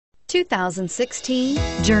2016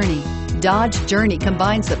 Journey. Dodge Journey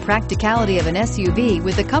combines the practicality of an SUV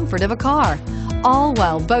with the comfort of a car, all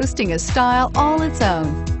while boasting a style all its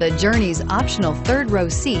own. The Journey's optional third-row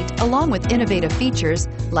seat, along with innovative features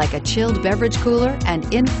like a chilled beverage cooler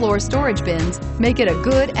and in-floor storage bins, make it a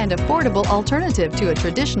good and affordable alternative to a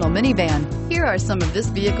traditional minivan. Here are some of this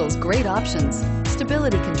vehicle's great options: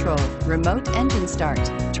 stability control, remote engine start,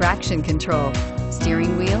 traction control,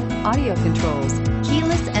 steering wheel audio controls,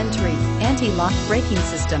 keyless entry, anti-lock braking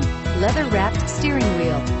system, leather-wrapped steering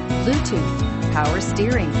wheel, Bluetooth, power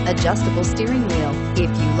steering, adjustable steering wheel. If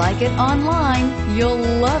you like it online, you'll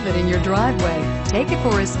love it in your driveway. Take it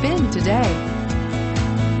for a spin today.